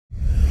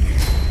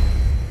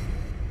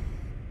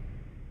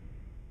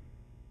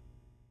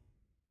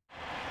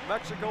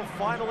Mexico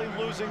finally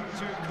losing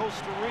to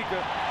Costa Rica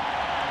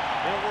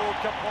in a World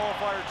Cup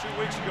qualifier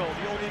 2 weeks ago.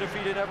 The only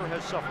defeat it ever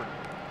has suffered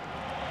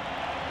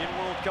in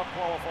World Cup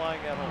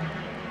qualifying at home.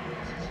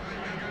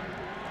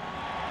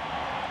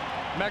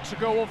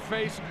 Mexico will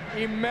face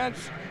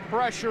immense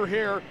pressure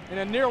here in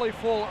a nearly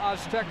full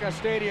Azteca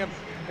stadium,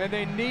 and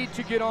they need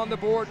to get on the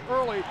board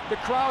early. The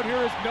crowd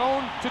here is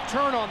known to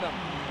turn on them.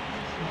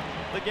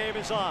 The game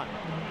is on.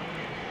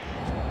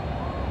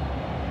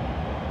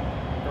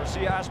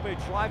 Garcia Aspe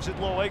drives it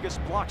low. Agus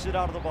blocks it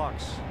out of the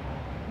box.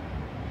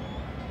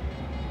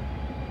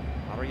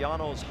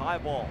 Arellano's high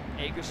ball.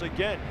 Agus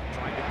again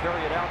trying to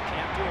carry it out.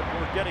 Can't do it.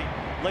 Borgetti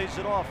lays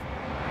it off.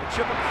 The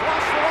chip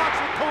across the rocks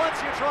with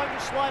Palencia trying to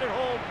slide it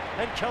home,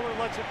 and Keller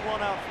lets it run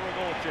out for a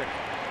goal kick.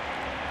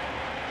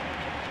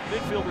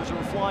 Midfielders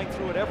are flying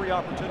through at every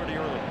opportunity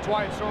early. That's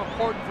why it's so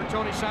important for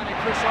Tony Sane,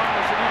 Chris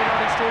Armas, and even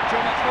Arden Stewart, Joe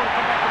Maxwell to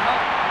come back and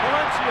help.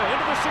 Palencia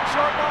into the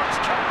 6-yard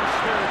box. Keller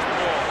snares the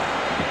ball.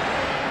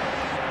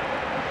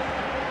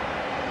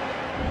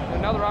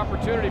 Another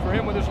opportunity for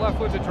him with his left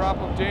foot to drop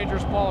a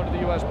dangerous ball into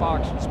the U.S.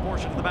 box. This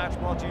portion of the match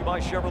brought to you by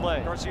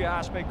Chevrolet. Garcia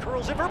Aspe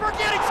curls it for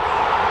Borgetti.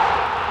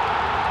 Scores!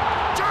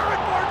 Jared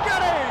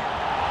Borgetti!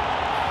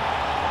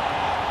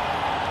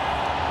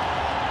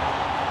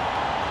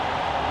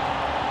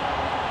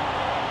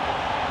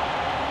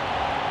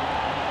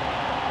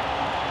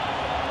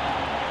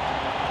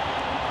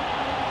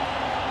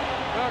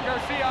 Well,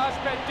 Garcia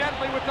Aspe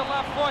deadly with the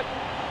left foot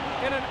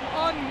in an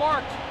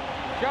unmarked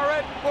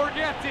Jared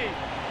Borgetti.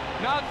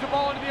 Nods the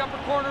ball into the upper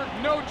corner.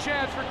 No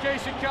chance for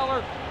Casey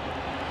Keller.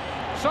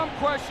 Some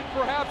question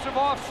perhaps of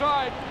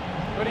offside,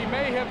 but he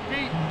may have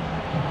beat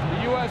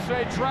the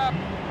USA trap,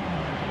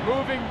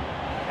 moving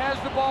as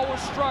the ball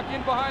was struck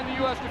in behind the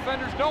U.S.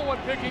 defenders. No one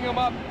picking him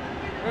up.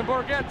 And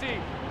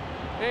Borgetti,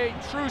 a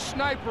true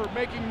sniper,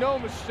 making no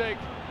mistake.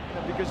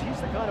 Because he's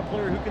the kind of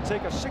player who can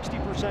take a 60%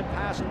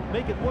 pass and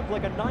make it look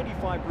like a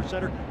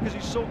 95%er because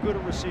he's so good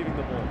at receiving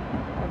the ball.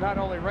 And not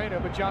only Reyna,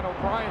 but John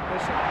O'Brien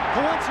missing.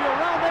 Palencia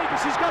around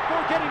Agus. He's got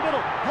Borgetti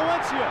middle.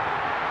 Palencia.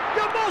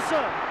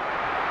 Yamosa.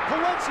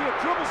 Palencia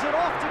dribbles it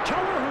off to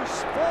Keller, who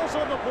falls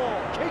on the ball.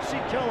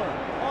 Casey Keller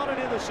on and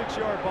in the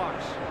 6-yard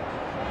box.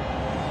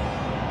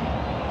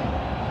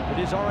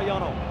 It is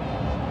Arellano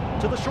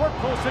to the short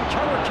post, and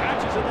Keller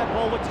catches it. That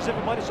ball looked as if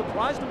it might have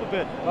surprised him a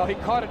bit. Well, he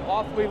caught it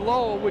awfully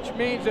low, which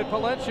means that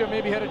Palencia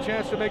maybe had a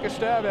chance to make a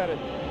stab at it.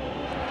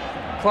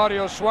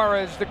 Claudio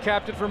Suarez, the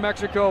captain for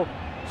Mexico,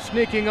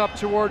 sneaking up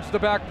towards the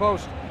back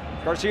post.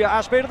 Garcia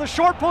Aspe to the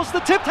short post.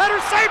 The tipped header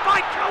saved by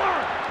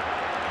Keller.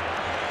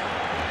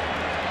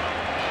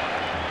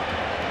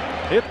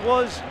 It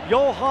was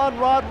Johan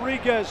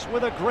Rodriguez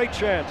with a great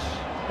chance.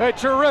 A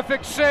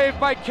terrific save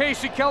by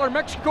Casey Keller.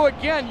 Mexico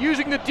again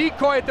using the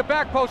decoy at the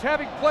back post,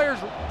 having players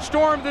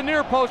storm the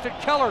near post, and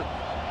Keller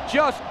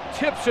just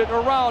tips it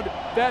around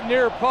that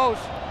near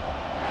post.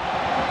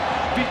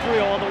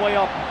 B3 on the way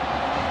up.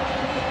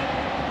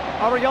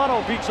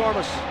 Arellano beats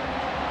Armas.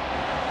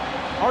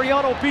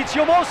 Arellano beats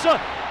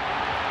Yamosa.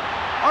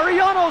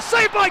 Arellano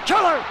saved by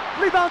Keller.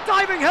 Rebound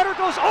diving header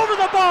goes over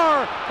the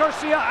bar.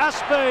 Garcia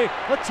Aspe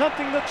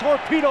attempting the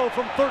torpedo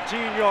from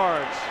 13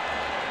 yards.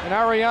 And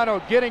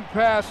Arellano getting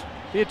past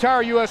the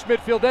entire U.S.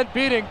 midfield, then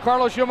beating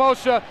Carlos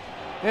Yamosa,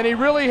 and he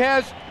really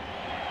has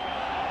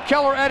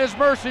Keller at his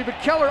mercy, but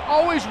Keller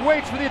always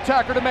waits for the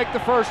attacker to make the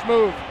first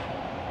move.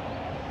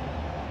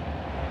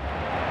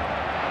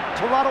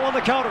 Toronto on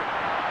the counter.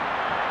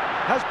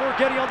 Has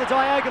Borgetti on the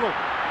diagonal.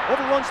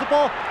 Overruns the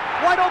ball.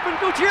 Wide open,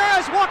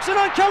 Gutierrez walks it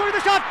on Keller,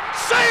 the shot,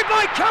 saved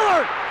by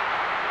Keller!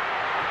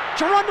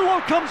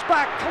 Gerondolo comes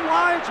back,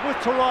 collides with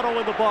Toronto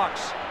in the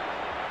box.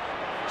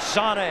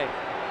 Sane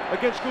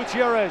against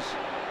Gutierrez.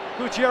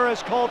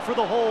 Gutierrez called for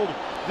the hold.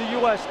 The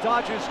U.S.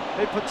 dodges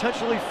a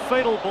potentially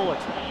fatal bullet.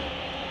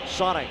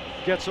 Sane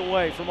gets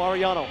away from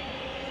Arellano.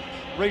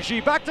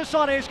 Regis back to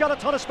Sane. He's got a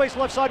ton of space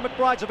left side.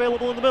 McBride's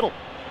available in the middle.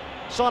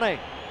 Sane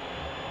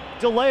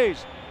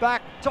delays.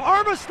 Back to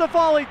Armas. The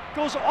volley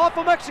goes off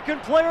a Mexican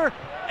player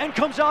and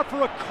comes out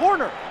for a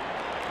corner.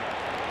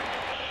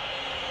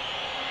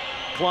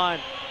 Klein.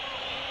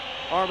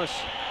 Armas.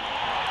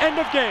 End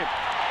of game.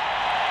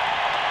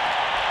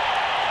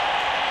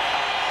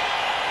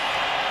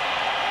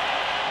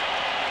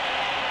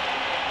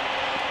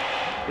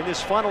 In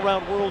this final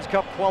round World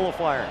Cup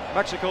qualifier,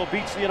 Mexico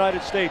beats the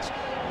United States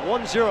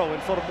 1-0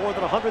 in front of more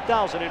than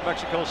 100,000 in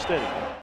Mexico City.